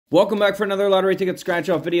Welcome back for another lottery ticket scratch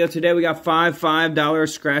off video. Today we got five $5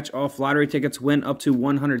 scratch off lottery tickets, win up to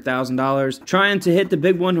 $100,000. Trying to hit the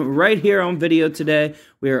big one right here on video today.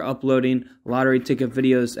 We are uploading lottery ticket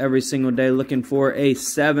videos every single day, looking for a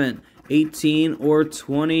 7, 18, or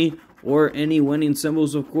 20, or any winning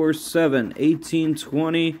symbols, of course. 7, 18,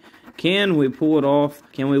 20. Can we pull it off?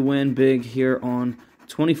 Can we win big here on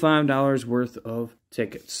 $25 worth of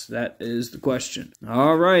tickets? That is the question.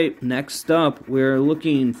 All right, next up, we're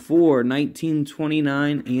looking for 19,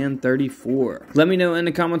 29, and 34. Let me know in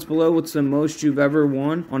the comments below what's the most you've ever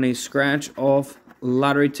won on a scratch off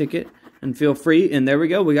lottery ticket. And feel free, and there we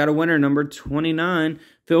go, we got a winner, number 29.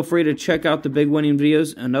 Feel free to check out the big winning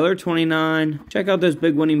videos. Another 29. Check out those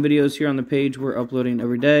big winning videos here on the page. We're uploading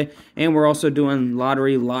every day. And we're also doing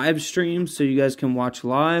lottery live streams so you guys can watch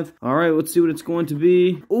live. All right, let's see what it's going to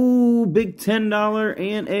be. Ooh, big $10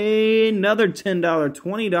 and another $10,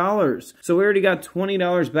 $20. So we already got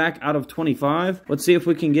 $20 back out of 25. Let's see if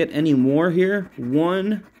we can get any more here.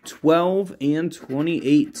 1, 12, and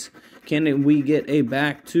 28. Can we get a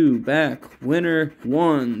back-to-back winner?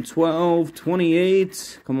 1, 12,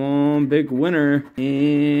 28. Come on, big winner.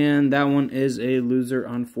 And that one is a loser,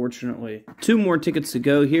 unfortunately. 2 more tickets to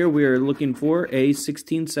go here. We are looking for a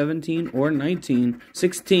 16, 17, or 19.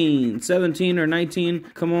 16, 17, or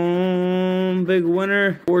 19. Come on, big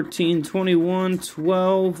winner. 14, 21,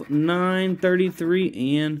 12, 9,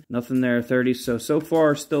 33, and nothing there, 30. So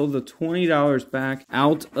far, still the $20 back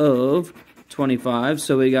out of 25,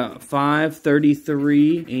 so we got 5,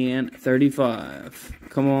 33, and 35.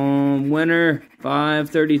 Come on, winner. 5,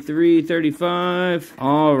 33, 35.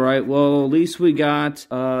 All right, well, at least we got,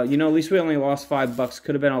 at least we only lost $5.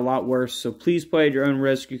 Could have been a lot worse, so please play at your own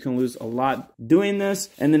risk. You can lose a lot doing this.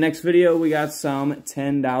 In the next video, we got some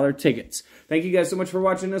 $10 tickets. Thank you guys so much for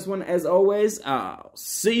watching this one. As always, I'll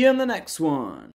see you in the next one.